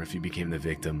 or if he became the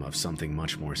victim of something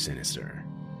much more sinister.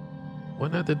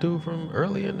 Wasn't that the dude from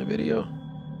earlier in the video?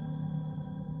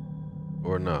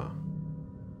 Or no?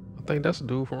 I think that's the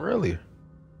dude from earlier.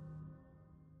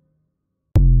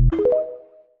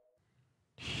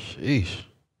 Sheesh.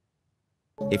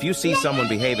 If you see someone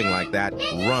behaving like that,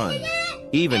 run,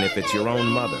 even if it's your own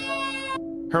mother.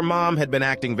 Her mom had been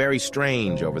acting very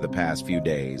strange over the past few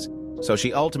days, so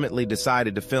she ultimately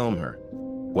decided to film her.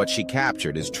 What she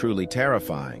captured is truly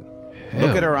terrifying.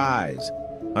 Look at her eyes.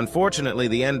 Unfortunately,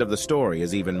 the end of the story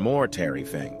is even more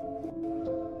terrifying.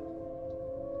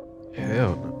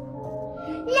 Hell no.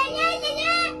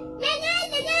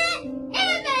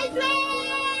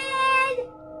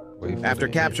 After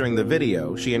capturing the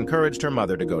video, she encouraged her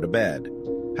mother to go to bed.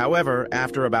 However,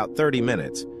 after about 30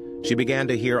 minutes, she began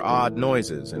to hear odd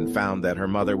noises and found that her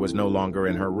mother was no longer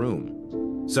in her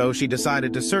room. So she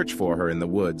decided to search for her in the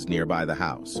woods nearby the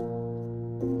house.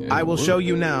 I will show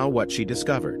you now what she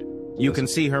discovered. You can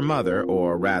see her mother,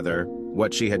 or rather,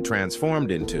 what she had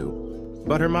transformed into,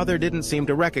 but her mother didn't seem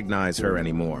to recognize her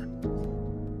anymore.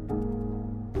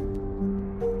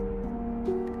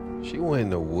 She went in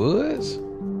the woods?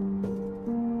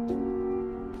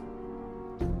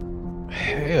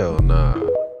 Hell nah.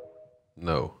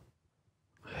 No.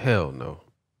 Hell no.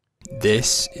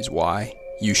 This is why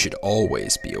you should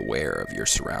always be aware of your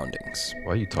surroundings.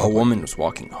 Why are you talking? A woman was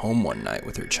walking home one night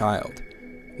with her child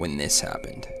when this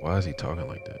happened. Why is he talking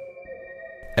like that?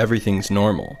 Everything's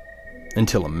normal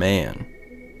until a man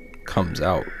comes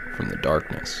out from the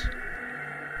darkness.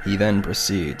 He then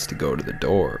proceeds to go to the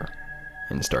door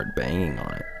and start banging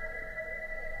on it,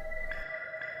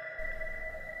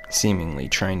 seemingly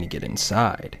trying to get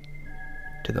inside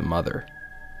to the mother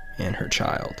and her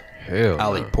child.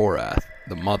 Ali Porath,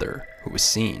 the mother who was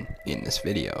seen in this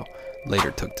video,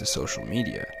 later took to social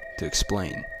media to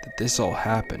explain that this all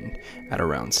happened at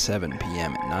around 7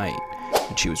 p.m. at night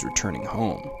when she was returning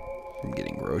home from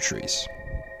getting groceries.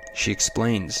 She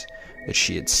explains that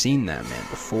she had seen that man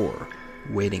before,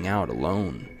 waiting out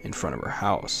alone in front of her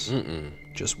house,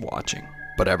 just watching.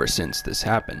 But ever since this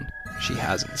happened, she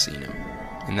hasn't seen him.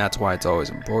 And that's why it's always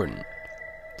important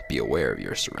to be aware of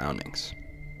your surroundings.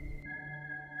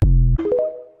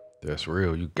 That's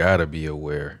real. You gotta be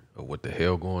aware of what the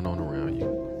hell going on around you.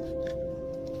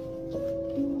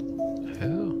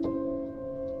 Hell.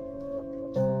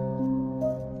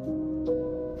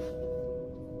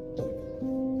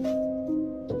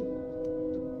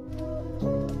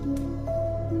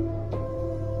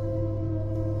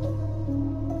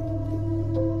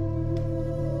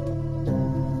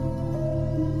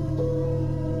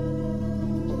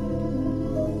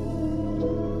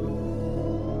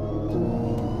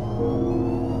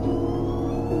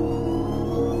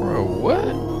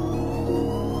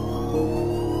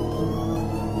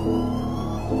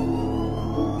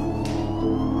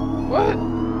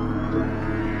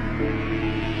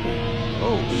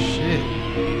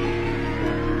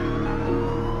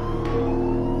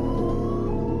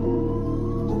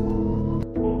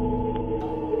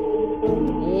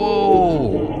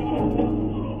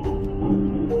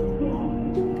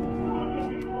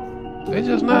 They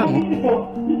just not.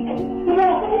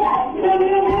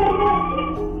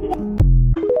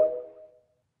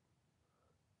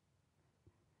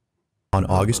 On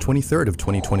August 23rd of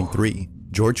 2023,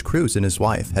 George Cruz and his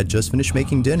wife had just finished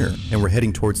making dinner and were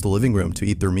heading towards the living room to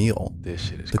eat their meal.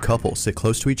 The couple sit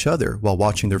close to each other while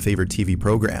watching their favorite TV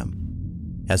program.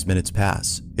 As minutes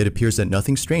pass, it appears that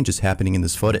nothing strange is happening in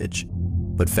this footage.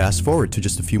 But fast forward to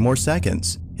just a few more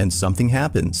seconds, and something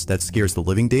happens that scares the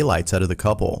living daylights out of the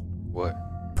couple. What?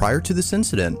 Prior to this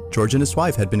incident, George and his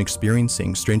wife had been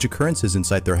experiencing strange occurrences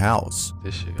inside their house.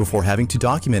 Before having to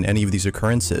document any of these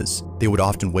occurrences, they would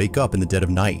often wake up in the dead of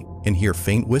night and hear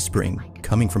faint whispering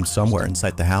coming from somewhere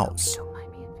inside the house.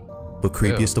 But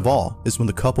creepiest of all is when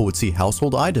the couple would see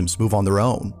household items move on their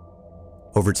own.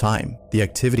 Over time, the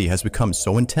activity has become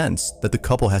so intense that the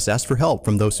couple has asked for help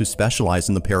from those who specialize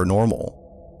in the paranormal.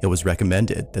 It was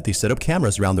recommended that they set up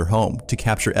cameras around their home to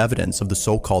capture evidence of the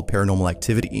so-called paranormal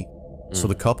activity, so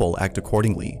the couple act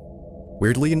accordingly.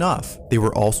 Weirdly enough, they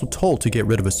were also told to get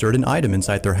rid of a certain item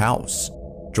inside their house.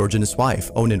 George and his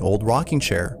wife own an old rocking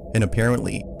chair, and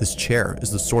apparently, this chair is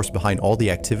the source behind all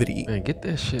the activity. Man, get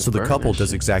that shit. So the couple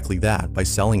does exactly that by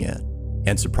selling it.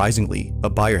 And surprisingly, a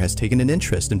buyer has taken an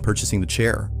interest in purchasing the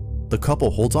chair. The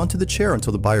couple holds on to the chair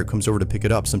until the buyer comes over to pick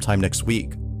it up sometime next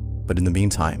week. But in the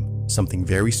meantime, something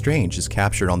very strange is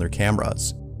captured on their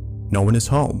cameras. No one is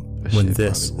home when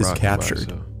this is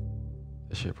captured.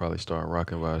 That shit probably start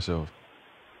rocking by itself.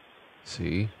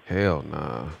 See? Hell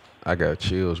nah. I got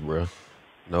chills, bro.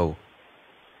 No.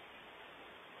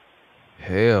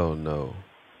 Hell no.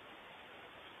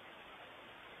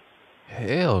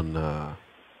 Hell nah.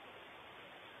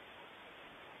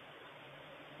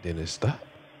 Then it stopped.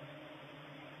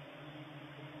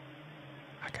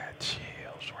 I got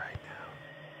chills right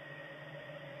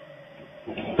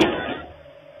now.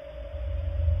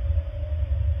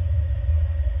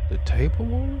 The table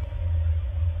moved?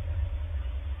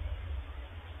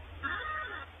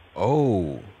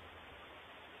 Oh.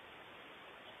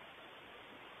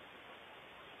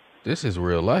 This is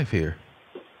real life here.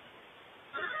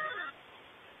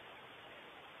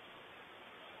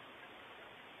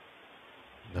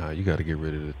 Nah, you gotta get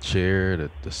rid of the chair,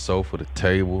 the sofa, the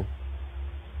table,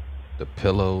 the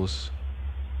pillows.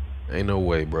 Ain't no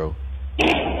way, bro.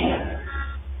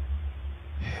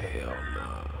 Hell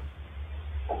nah.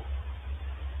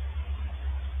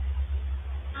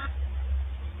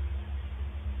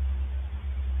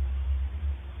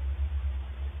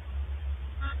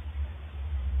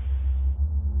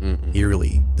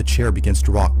 Eerily, the chair begins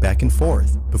to rock back and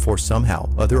forth before somehow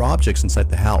other objects inside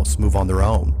the house move on their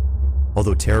own.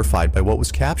 Although terrified by what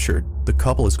was captured, the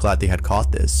couple is glad they had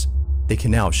caught this. They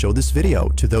can now show this video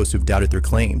to those who've doubted their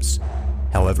claims.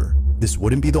 However, this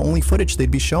wouldn't be the only footage they'd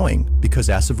be showing, because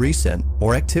as of recent,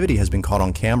 more activity has been caught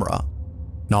on camera.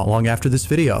 Not long after this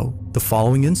video, the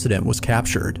following incident was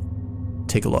captured.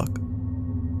 Take a look.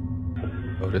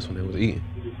 Oh, this one they was eating.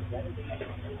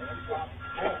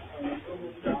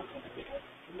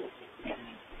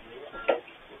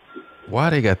 Why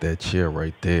they got that chair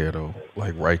right there though?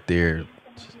 Like right there.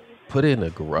 Just put it in the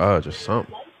garage or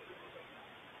something.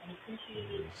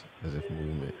 As if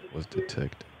movement was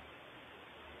detected.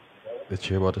 The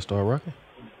chair about to start rocking?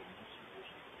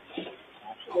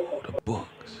 Oh, the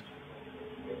books.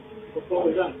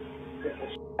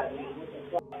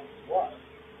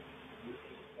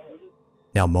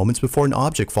 Now, moments before an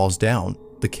object falls down,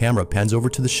 the camera pans over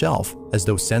to the shelf as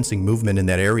though sensing movement in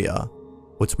that area.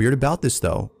 What's weird about this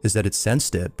though, is that it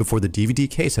sensed it before the DVD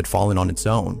case had fallen on its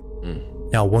own.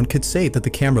 Now, one could say that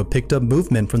the camera picked up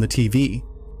movement from the TV,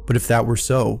 but if that were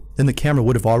so, then the camera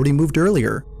would have already moved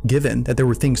earlier, given that there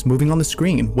were things moving on the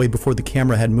screen way before the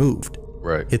camera had moved.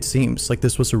 Right. It seems like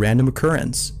this was a random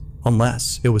occurrence,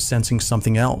 unless it was sensing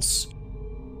something else.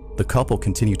 The couple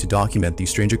continued to document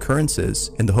these strange occurrences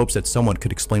in the hopes that someone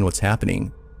could explain what's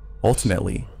happening.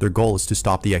 Ultimately, their goal is to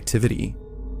stop the activity.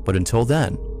 But until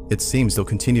then, it seems they'll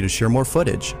continue to share more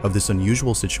footage of this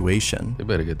unusual situation. They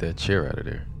better get that chair out of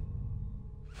there.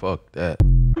 Fuck that.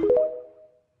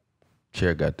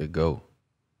 Chair got to go.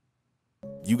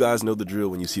 You guys know the drill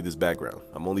when you see this background.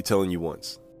 I'm only telling you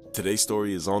once. Today's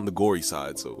story is on the gory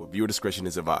side, so viewer discretion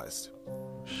is advised.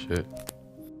 Shit.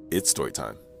 It's story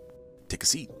time. Take a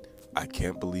seat. I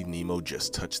can't believe Nemo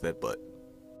just touched that butt.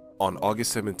 On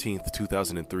August 17th,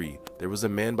 2003, there was a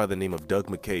man by the name of Doug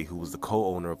McKay who was the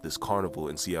co-owner of this carnival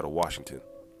in Seattle, Washington.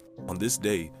 On this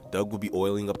day, Doug would be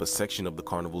oiling up a section of the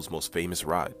carnival's most famous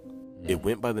ride. It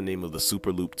went by the name of the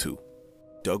Super Loop 2.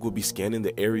 Doug would be scanning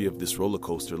the area of this roller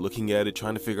coaster, looking at it,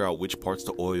 trying to figure out which parts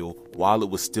to oil while it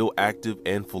was still active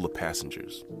and full of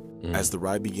passengers. As the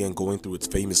ride began going through its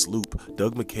famous loop,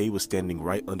 Doug McKay was standing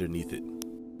right underneath it.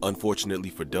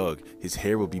 Unfortunately for Doug, his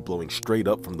hair would be blowing straight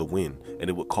up from the wind, and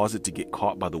it would cause it to get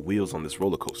caught by the wheels on this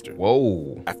roller coaster.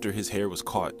 Whoa. After his hair was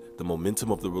caught, the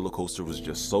momentum of the roller coaster was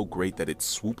just so great that it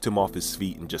swooped him off his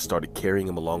feet and just started carrying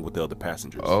him along with the other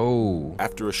passengers. Oh.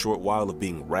 After a short while of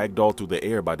being ragdolled through the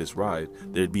air by this ride,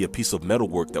 there'd be a piece of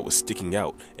metalwork that was sticking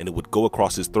out, and it would go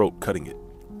across his throat, cutting it.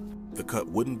 The cut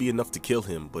wouldn't be enough to kill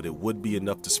him, but it would be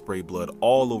enough to spray blood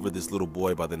all over this little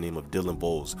boy by the name of Dylan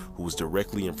Bowles, who was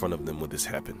directly in front of them when this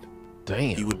happened.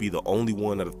 Damn. He would be the only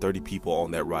one out of 30 people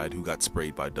on that ride who got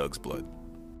sprayed by Doug's blood.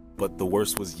 But the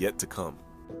worst was yet to come.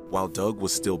 While Doug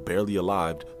was still barely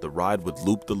alive, the ride would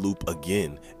loop the loop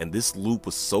again, and this loop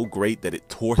was so great that it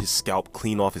tore his scalp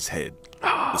clean off his head.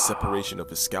 The separation of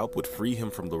his scalp would free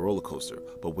him from the roller coaster,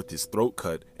 but with his throat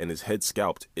cut and his head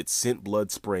scalped, it sent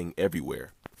blood spraying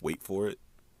everywhere. Wait for it.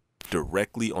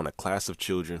 Directly on a class of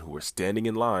children who were standing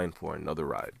in line for another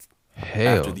ride.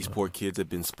 After these poor kids had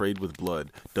been sprayed with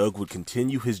blood, Doug would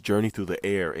continue his journey through the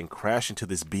air and crash into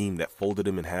this beam that folded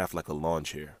him in half like a lawn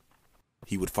chair.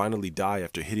 He would finally die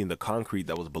after hitting the concrete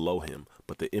that was below him,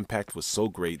 but the impact was so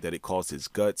great that it caused his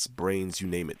guts, brains, you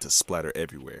name it, to splatter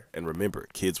everywhere. And remember,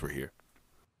 kids were here.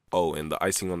 Oh, and the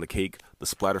icing on the cake, the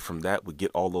splatter from that would get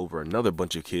all over another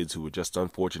bunch of kids who were just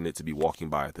unfortunate to be walking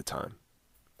by at the time.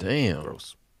 Damn.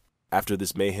 Gross. After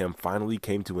this mayhem finally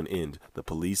came to an end, the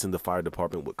police and the fire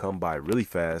department would come by really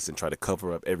fast and try to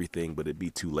cover up everything, but it'd be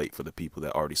too late for the people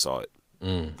that already saw it.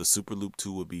 The Super Loop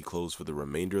 2 would be closed for the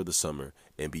remainder of the summer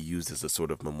and be used as a sort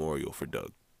of memorial for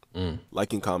Doug.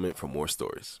 Like and comment for more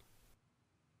stories.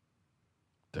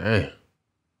 Damn.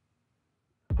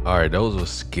 All right, those were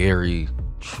scary,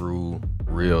 true,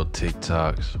 real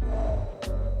TikToks.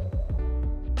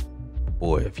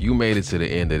 Boy, if you made it to the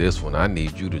end of this one, I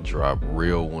need you to drop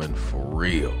real one for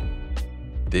real.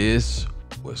 This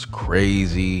was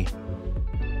crazy.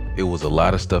 It was a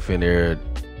lot of stuff in there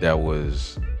that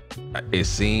was, it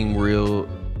seemed real,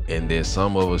 and then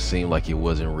some of it seemed like it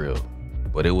wasn't real.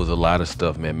 But it was a lot of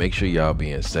stuff, man. Make sure y'all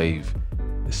being safe,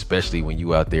 especially when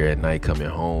you out there at night coming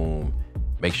home.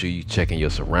 Make sure you checking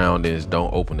your surroundings.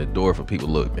 Don't open the door for people.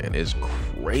 Look, man, it's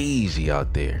crazy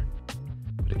out there.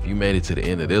 But if you made it to the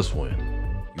end of this one,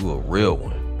 you a real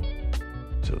one.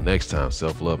 Till next time,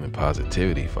 self-love and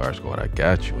positivity. Fire Squad, I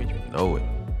got you and you know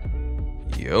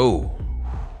it. Yo.